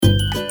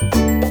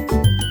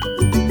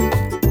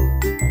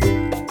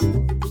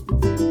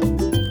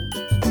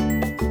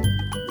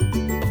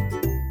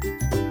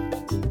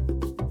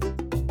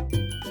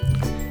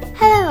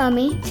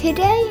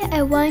Today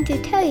I want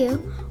to tell you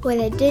what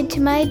I did to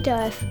my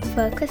dog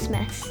for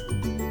Christmas.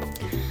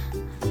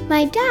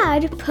 My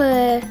dad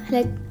put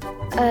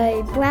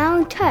a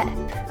brown tape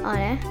on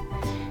it,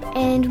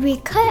 and we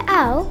cut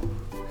out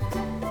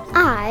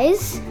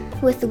eyes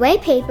with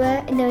white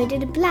paper, and then we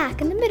did a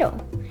black in the middle,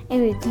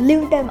 and we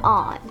glued them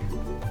on.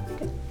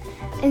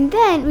 And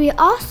then we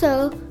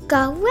also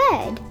got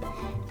red,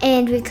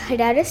 and we cut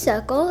out a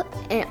circle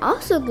and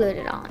also glued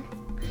it on.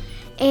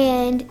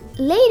 And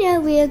later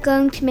we are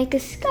going to make a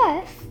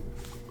scarf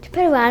to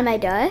put around my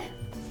dog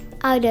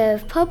out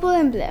of purple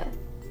and blue.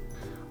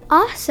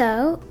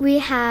 Also, we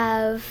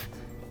have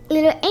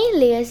little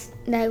aliens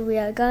that we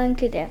are going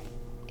to do.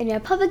 And we're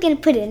probably going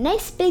to put a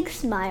nice big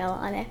smile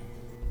on it.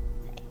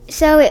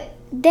 So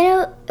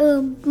then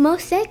it'll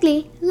most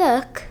likely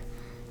look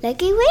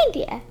like a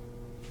reindeer.